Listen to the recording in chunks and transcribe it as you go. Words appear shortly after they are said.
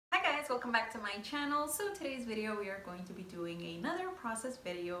welcome back to my channel. So today's video we are going to be doing another process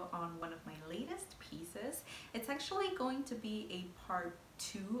video on one of my latest pieces. It's actually going to be a part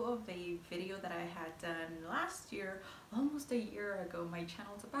 2 of a video that I had done last year, almost a year ago. My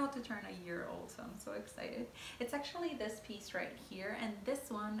channel's about to turn a year old, so I'm so excited. It's actually this piece right here, and this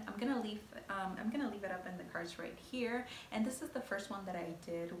one I'm gonna leave it up in the cards right here. And this is the first one that I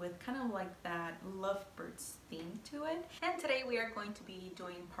did with kind of like that lovebirds theme to it. And today we are going to be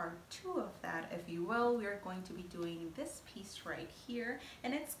doing part 2 of that, if you will. We are going to be doing this piece right here,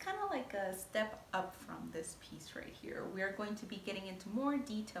 and it's kind of like a step up from this piece right here. We are going to be getting into more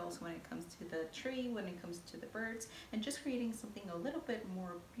details when it comes to the tree, when it comes to the birds, and just creating something a little bit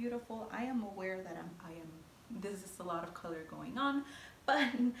more beautiful. I am aware that this is a lot of color going on, but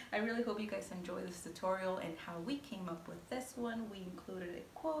I really hope you guys enjoy this tutorial and how we came up with this one. We included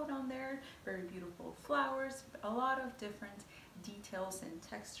a quote on there, very beautiful flowers, a lot of different details and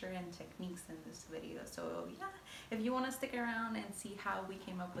texture and techniques in this video. So yeah, if you want to stick around and see how we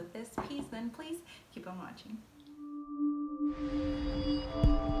came up with this piece, then please keep on watching.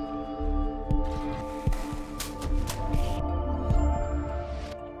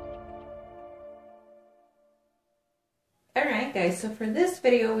 Alright guys, so for this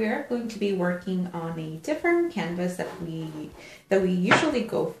video we are going to be working on a different canvas that we usually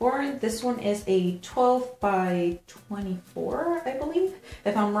go for. This one is a 12 by 24, I believe.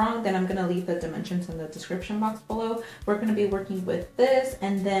 If I'm wrong, then I'm going to leave the dimensions in the description box below. We're going to be working with this,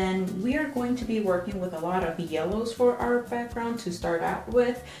 and then we are going to be working with a lot of yellows for our background to start out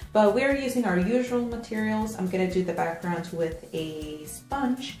with, but we're using our usual materials. I'm going to do the background with a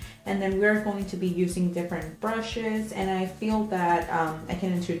sponge, and then we're going to be using different brushes, and I feel that I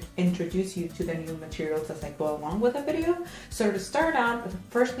can introduce you to the new materials as I go along with the video. So to start out, the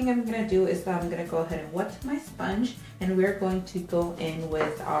first thing I'm going to do is that I'm going to go ahead and wet my sponge, and we're going to go in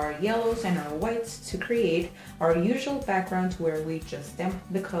with our yellows and our whites to create our usual background, where we just stamp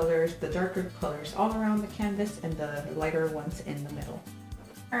the colors, the darker colors all around the canvas and the lighter ones in the middle.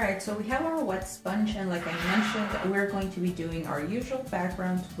 Alright, so we have our wet sponge, and like I mentioned, we're going to be doing our usual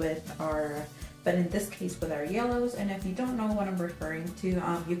background with but in this case with our yellows. And if you don't know what I'm referring to,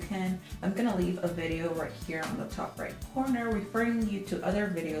 I'm gonna leave a video right here on the top right corner referring you to other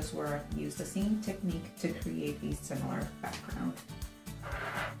videos where I've used the same technique to create a similar background.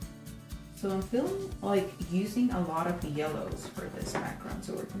 So I'm feeling like using a lot of yellows for this background,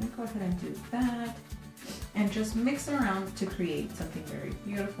 so we're gonna go ahead and do that and just mix around to create something very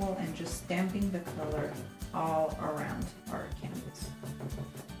beautiful, and just stamping the color all around our canvas.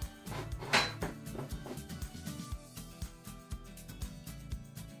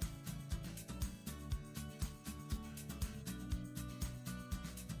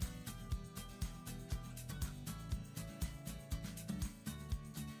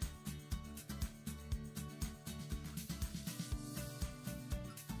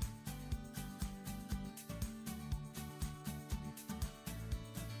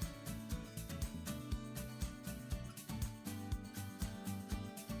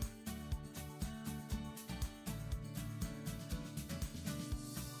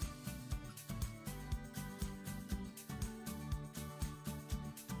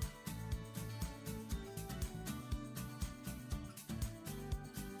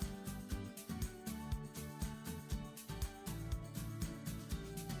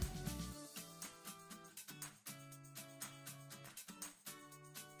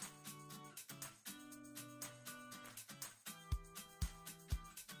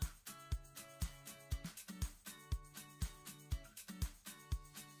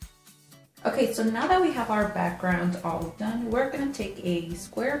 Okay, so now that we have our background all done, we're going to take a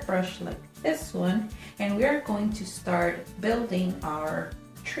square brush like this one, and we're going to start building our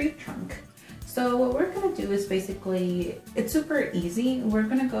tree trunk. So what we're going to do is basically, it's super easy. We're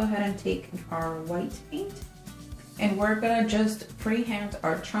going to go ahead and take our white paint, and we're going to just freehand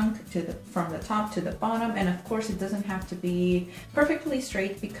our trunk from the top to the bottom. And of course it doesn't have to be perfectly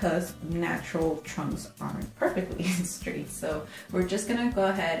straight, because natural trunks aren't perfectly straight. So we're just going to go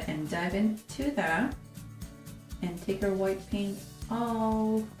ahead and dive into that and take our white paint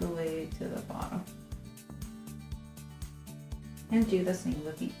all the way to the bottom. And do the same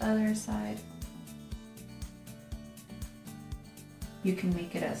with the other side. You can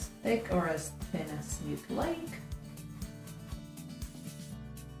make it as thick or as thin as you'd like.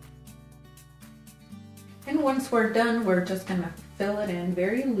 And once we're done, we're just gonna fill it in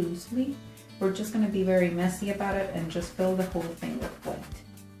very loosely. We're just gonna be very messy about it and just fill the whole thing with white.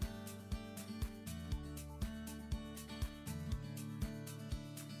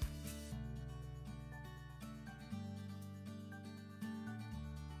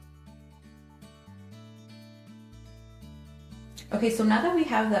 Okay, so now that we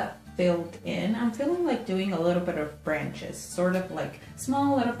have that filled in, I'm feeling like doing a little bit of branches, sort of like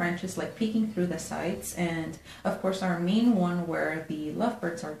small little branches, like peeking through the sides, and of course our main one where the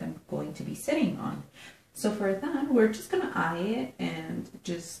lovebirds are going to be sitting on. So for that, we're just gonna eye it and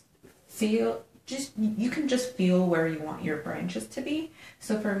just feel, you can just feel where you want your branches to be.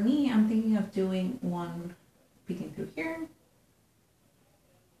 So for me, I'm thinking of doing one peeking through here.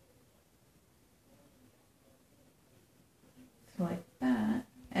 Like that,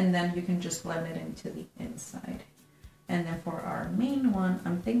 and then you can just blend it into the inside. And then for our main one,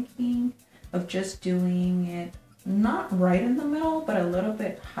 I'm thinking of just doing it not right in the middle, but a little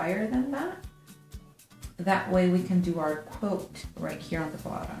bit higher than that. That way we can do our quote right here on the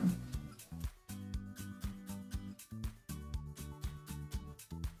bottom.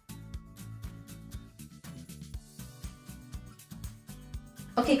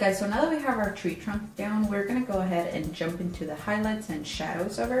 Okay guys, so now that we have our tree trunk down, we're gonna go ahead and jump into the highlights and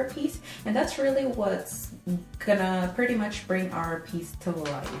shadows of our piece. And that's really what's gonna pretty much bring our piece to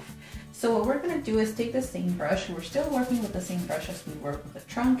life. So what we're gonna do is take the same brush. We're still working with the same brush as we worked with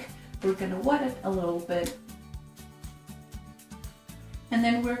the trunk. We're gonna wet it a little bit. And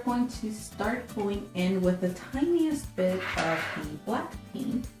then we're going to start going in with the tiniest bit of the black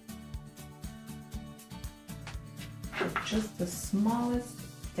paint. With just the smallest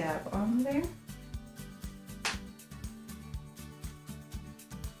dab on there.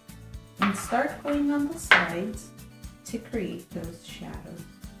 And start going on the sides to create those shadows.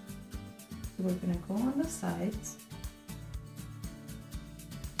 So we're going to go on the sides.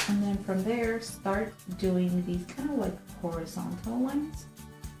 And then from there, start doing these kind of like horizontal lines.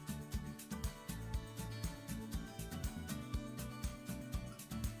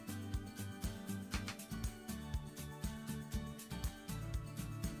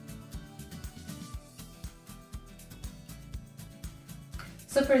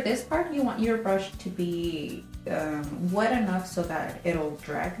 So for this part, you want your brush to be wet enough so that it'll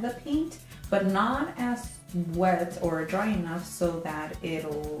drag the paint, but not as wet or dry enough so that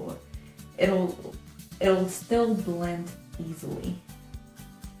it'll still blend easily.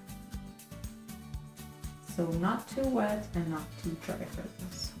 So not too wet and not too dry for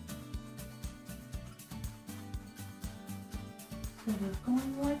this. So we're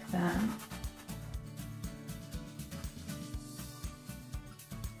going like that.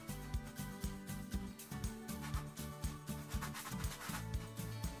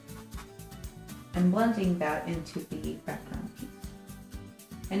 And blending that into the background piece.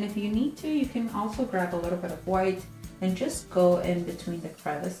 And if you need to, you can also grab a little bit of white and just go in between the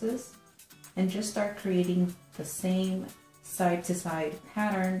crevices and just start creating the same side to side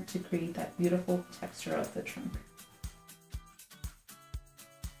pattern to create that beautiful texture of the trunk.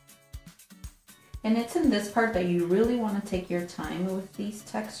 And it's in this part that you really want to take your time with these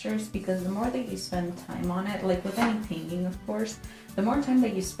textures, because the more that you spend time on it, like with any painting of course, the more time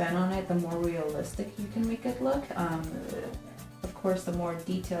that you spend on it, the more realistic you can make it look. Of course, the more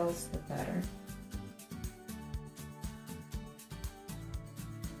details, the better.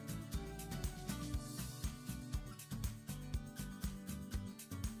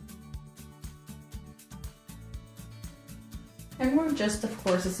 And we're just, of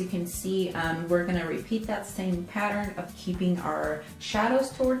course, as you can see, we're gonna repeat that same pattern of keeping our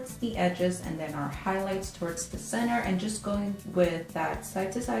shadows towards the edges and then our highlights towards the center, and just going with that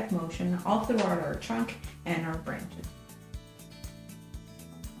side to side motion all throughout our trunk and our branches.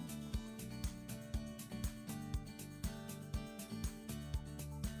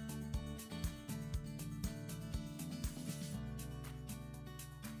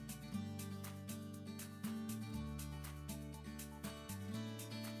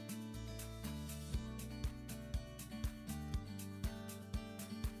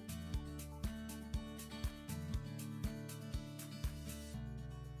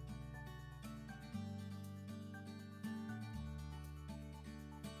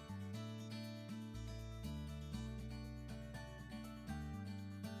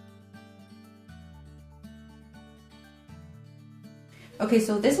 Okay,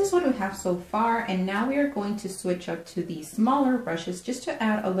 so this is what we have so far, and now we are going to switch up to the smaller brushes just to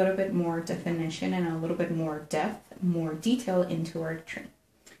add a little bit more definition and a little bit more depth, more detail into our tree.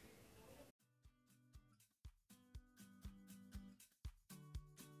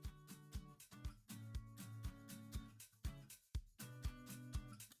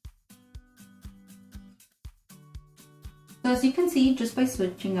 So as you can see, just by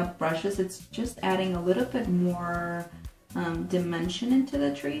switching up brushes, it's just adding a little bit more dimension into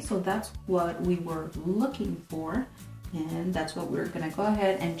the tree. So that's what we were looking for. And that's what we're gonna go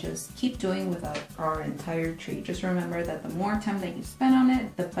ahead and just keep doing with our entire tree. Just remember that the more time that you spend on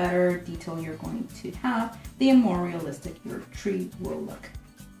it, the better detail you're going to have, the more realistic your tree will look.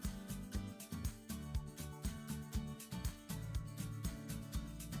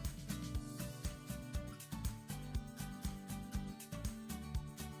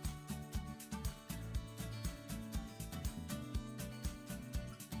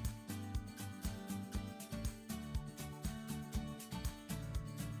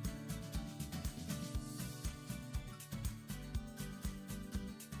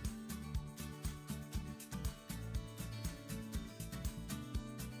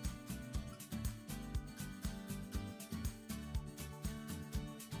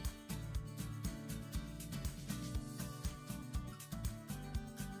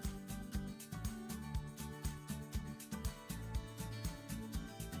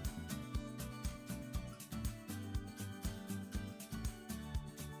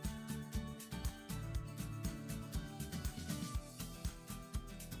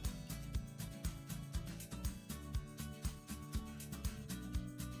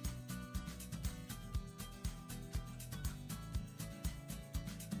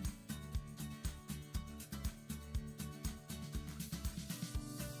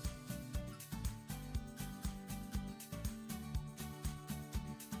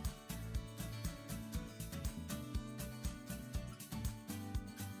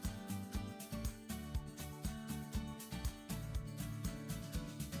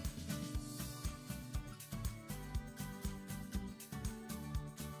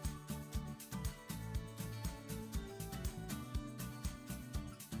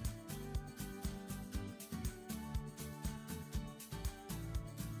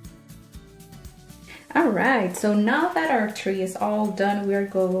 Alright, so now that our tree is all done, we're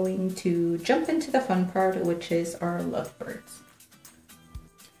going to jump into the fun part, which is our lovebirds.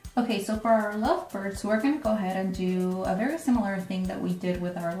 Okay, so for our lovebirds, we're going to go ahead and do a very similar thing that we did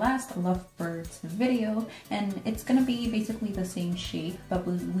with our last lovebirds video, and it's going to be basically the same shape, but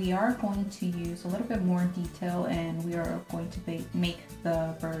we are going to use a little bit more detail, and we are going to make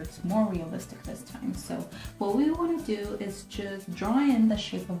the birds more realistic this time. So what we want to do is just draw in the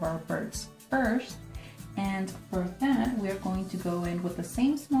shape of our birds first. And for that, we're going to go in with the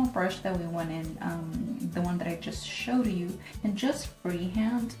same small brush that we went in, the one that I just showed you, and just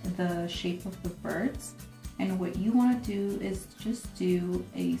freehand the shape of the birds. And what you want to do is just do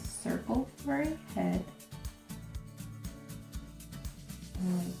a circle for a head,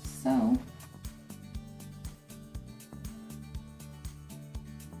 like so.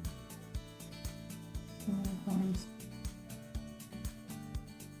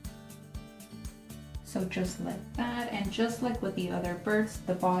 So just like that, and just like with the other birds,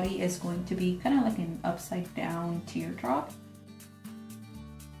 the body is going to be kind of like an upside down teardrop.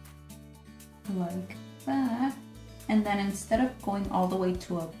 Like that. And then instead of going all the way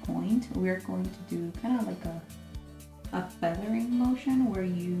to a point, we're going to do kind of like a feathering motion where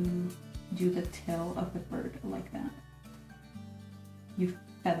you do the tail of the bird like that. You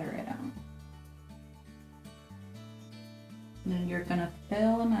feather it out. And then you're gonna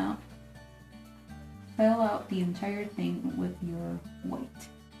fill them out. Fill out the entire thing with your white.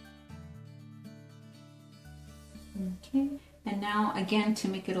 Okay, and now again, to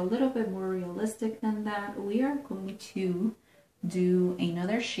make it a little bit more realistic than that, we are going to do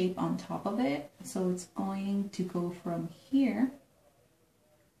another shape on top of it. So it's going to go from here.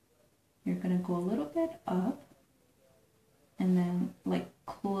 You're going to go a little bit up and then like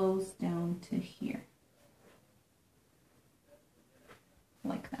close down to here.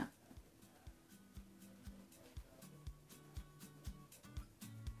 Like that.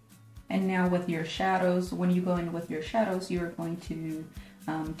 And now with your shadows, when you go in with your shadows, you're going to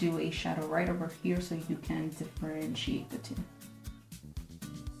do a shadow right over here so you can differentiate the two.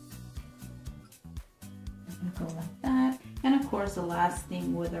 Go like that. And of course, the last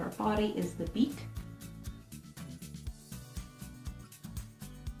thing with our body is the beak.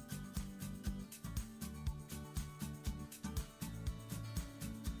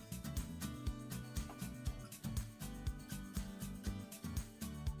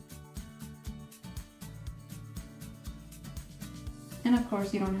 And of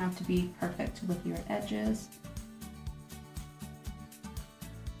course, you don't have to be perfect with your edges.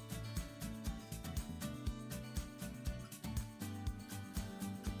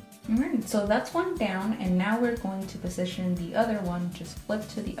 Alright, so that's one down, and now we're going to position the other one, just flip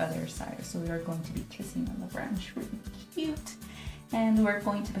to the other side. So we are going to be kissing on the branch, really cute. And we're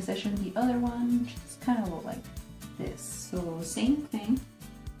going to position the other one, just kind of like this. So same thing,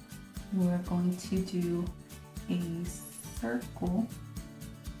 we're going to do a circle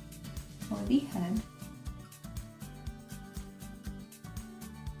for the head.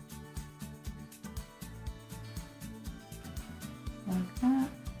 Like that.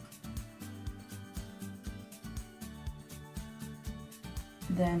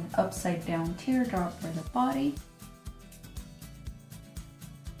 Then upside down teardrop for the body.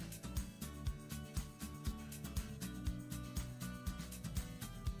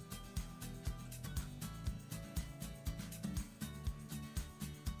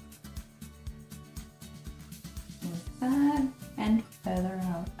 Like that, and feather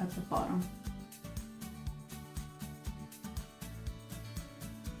out at the bottom.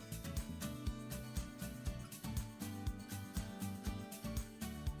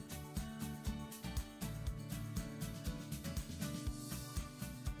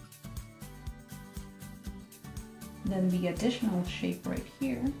 Then the additional shape right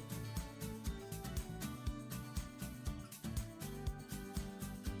here.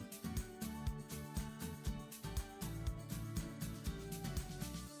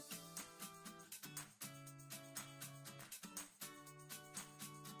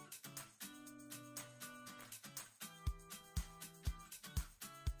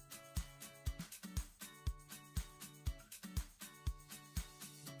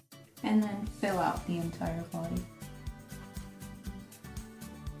 And then fill out the entire body.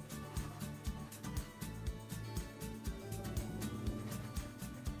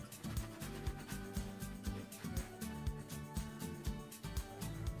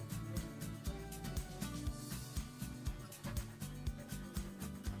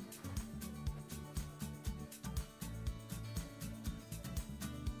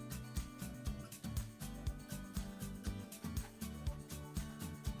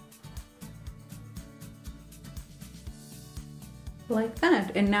 Like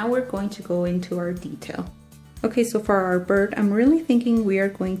that. And now we're going to go into our detail. Okay, so for our bird, I'm really thinking we are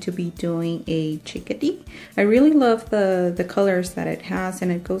going to be doing a chickadee. I really love the colors that it has, and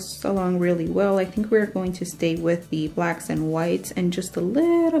it goes along really well. I think we're going to stay with the blacks and whites and just a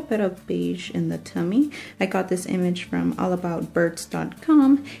little bit of beige in the tummy. I got this image from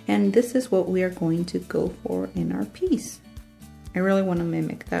allaboutbirds.com, and this is what we are going to go for in our piece. I really want to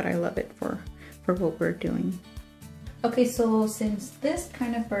mimic that. I love it for what we're doing. Okay, so since this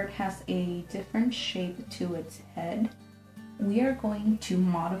kind of bird has a different shape to its head, we are going to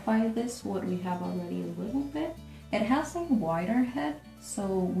modify this, what we have already, a little bit. It has a wider head, so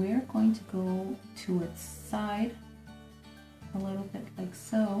we're going to go to its side a little bit like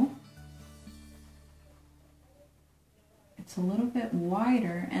so. It's a little bit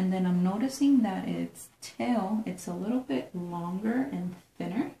wider, and then I'm noticing that its tail, it's a little bit longer and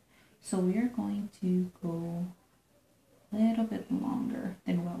thinner, so we are going to go little bit longer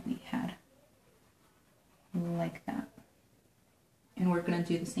than what we had, like that. And we're gonna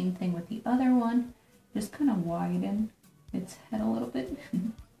do the same thing with the other one, just kind of widen its head a little bit,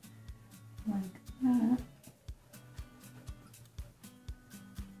 like that.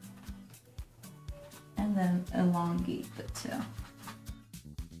 And then elongate the tail.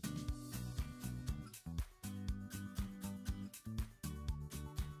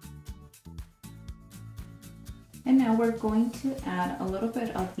 And now we're going to add a little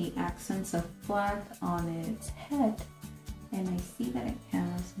bit of the accents of black on its head. And I see that it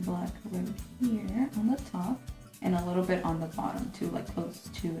has black right here on the top and a little bit on the bottom too, like close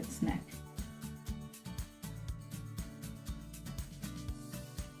to its neck.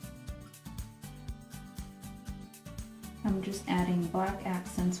 I'm just adding black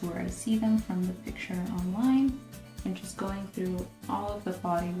accents where I see them from the picture online and just going through all of the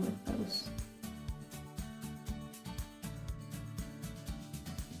body with those.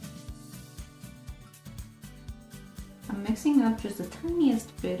 I'm mixing up just the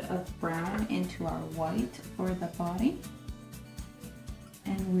tiniest bit of brown into our white for the body.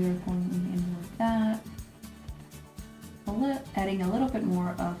 And we're going in with that. Adding a little bit more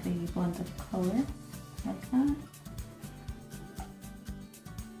of a blend of color, like that.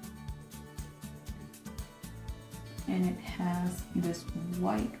 And it has this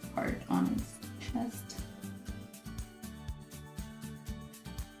white part on its chest.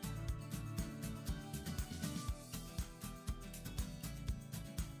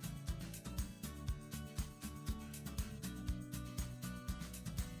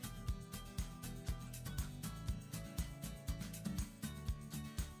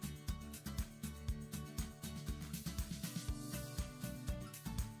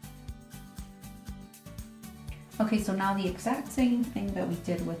 Okay, so now the exact same thing that we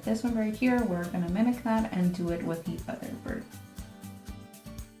did with this one right here, we're gonna mimic that and do it with the other bird.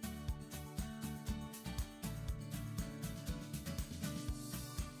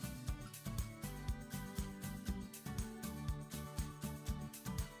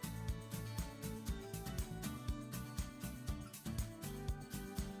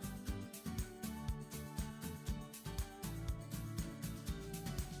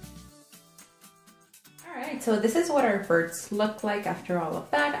 right, so this is what our birds look like after all of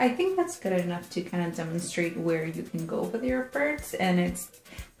that. I think that's good enough to kind of demonstrate where you can go with your birds, and it's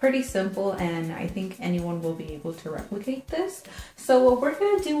pretty simple, and I think anyone will be able to replicate this. So what we're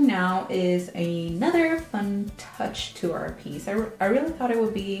gonna do now is another fun touch to our piece. I really thought it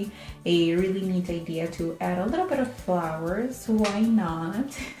would be a really neat idea to add a little bit of flowers. Why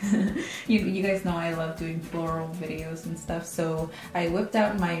not? you guys know I love doing floral videos and stuff, so I whipped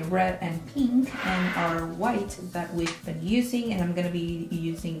out my red and pink and our white that we've been using, and I'm gonna be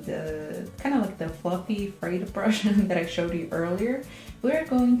using the kind of like the fluffy frayed brush that I showed you earlier. We're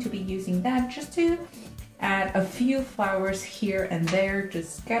going to be using that just to add a few flowers here and there,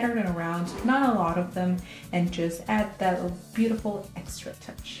 just scattered around, not a lot of them, and just add that beautiful extra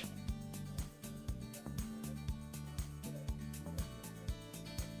touch.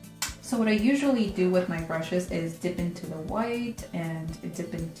 So what I usually do with my brushes is dip into the white and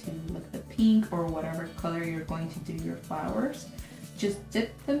dip into like the pink or whatever color you're going to do your flowers. Just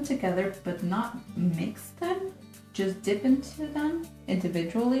dip them together, but not mix them. Just dip into them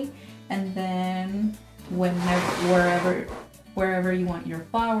individually, and then wherever you want your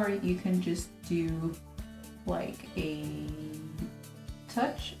flower, you can just do like a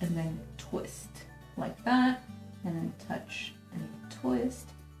touch and then twist like that, and then touch and twist,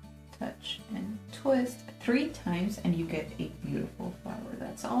 touch and twist 3 times, and you get a beautiful flower.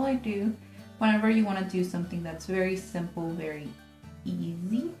 That's all I do whenever you want to do something that's very simple, very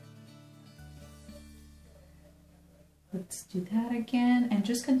easy. Let's do that again, and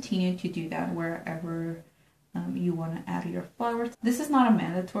just continue to do that wherever you want to add your flowers. This is not a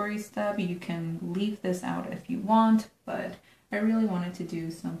mandatory step. You can leave this out if you want, but I really wanted to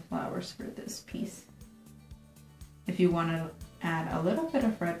do some flowers for this piece. If you want to add a little bit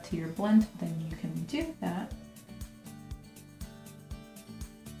of red to your blend, then you can do that.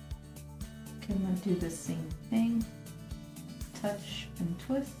 I'm gonna do the same thing. Touch and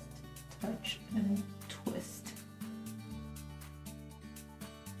twist, touch and twist.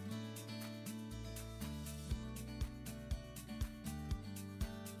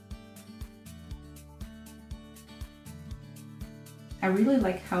 I really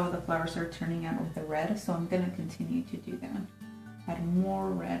like how the flowers are turning out with the red, so I'm going to continue to do that. Add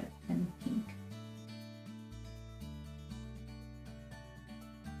more red and pink.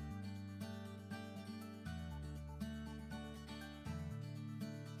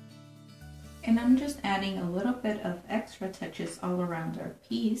 And I'm just adding a little bit of extra touches all around our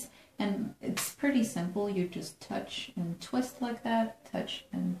piece, and it's pretty simple. You just touch and twist like that, touch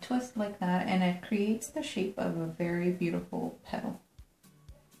and twist like that, and it creates the shape of a very beautiful petal.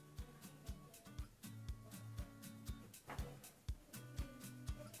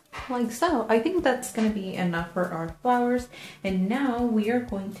 Like so. I think that's going to be enough for our flowers, and now we are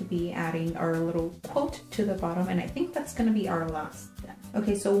going to be adding our little quote to the bottom, and I think that's going to be our last step.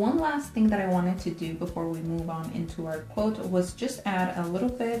 Okay, so one last thing that I wanted to do before we move on into our quote was just add a little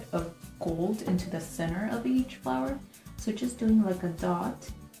bit of gold into the center of each flower. So just doing like a dot.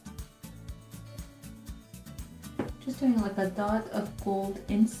 Just doing like a dot of gold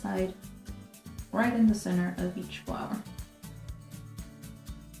inside, right in the center of each flower.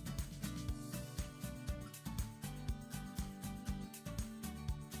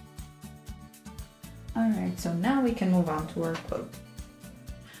 Alright, so now we can move on to our quote.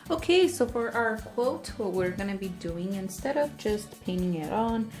 Okay, so for our quote, what we're going to be doing, instead of just painting it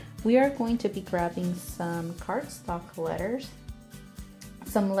on, we are going to be grabbing some cardstock letters,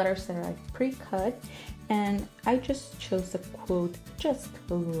 some letters that I pre-cut, and I just chose the quote, "Just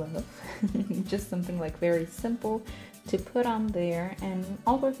love," just something like very simple to put on there, and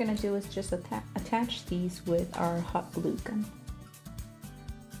all we're going to do is just attach these with our hot glue gun.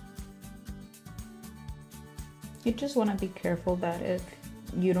 You just want to be careful that if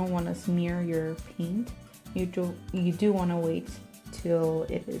you don't want to smear your paint, you do want to wait till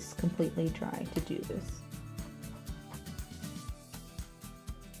it is completely dry to do this.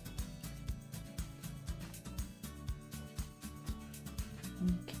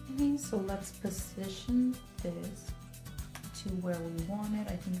 Okay, so let's position this to where we want it.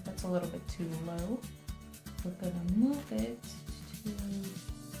 I think that's a little bit too low. We're gonna move it to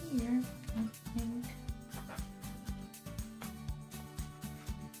here, I think.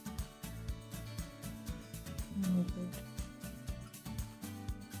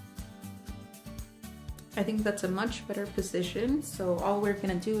 I think that's a much better position, so all we're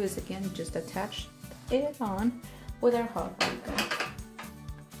gonna do is again just attach it on with our hot glue gun.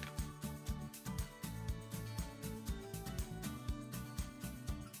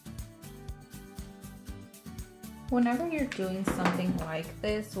 whenever you're doing something like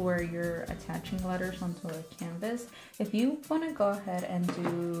this where you're attaching letters onto a canvas, if you want to go ahead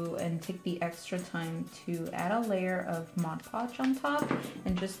and take the extra time to add a layer of Mod Podge on top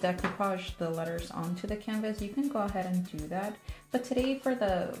and just decoupage the letters onto the canvas, you can go ahead and do that. But today, for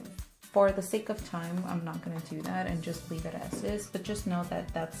the sake of time, I'm not going to do that and just leave it as is, but just know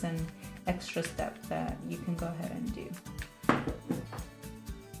that that's an extra step that you can go ahead and do.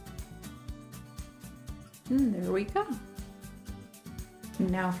 And there we go.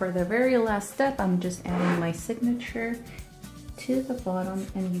 Now for the very last step, I'm just adding my signature to the bottom,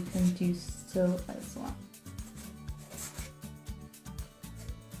 and you can do so as well.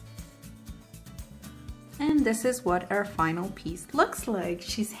 And this is what our final piece looks like.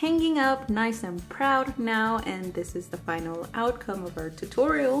 She's hanging up nice and proud now, and this is the final outcome of our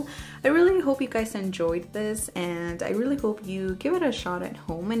tutorial. I really hope you guys enjoyed this, and I really hope you give it a shot at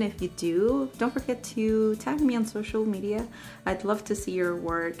home. And if you do, don't forget to tag me on social media. I'd love to see your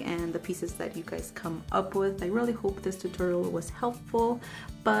work and the pieces that you guys come up with. I really hope this tutorial was helpful.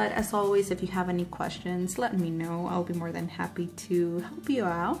 But as always, if you have any questions, let me know. I'll be more than happy to help you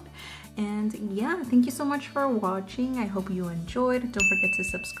out. And yeah, thank you so much for watching. I hope you enjoyed. Don't forget to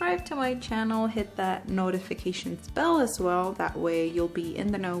subscribe to my channel, hit that notifications bell as well. That way you'll be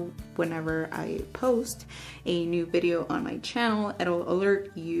in the know whenever I post a new video on my channel. It'll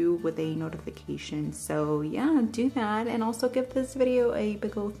alert you with a notification. So yeah, do that, and also give this video a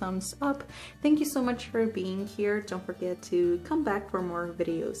big ol' thumbs up. Thank you so much for being here. Don't forget to come back for more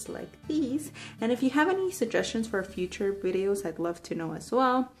videos like these. And if you have any suggestions for future videos, I'd love to know as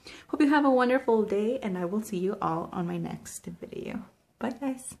well. Hope you have a wonderful day, and I will see you all on my next video. Bye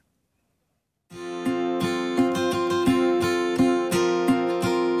guys.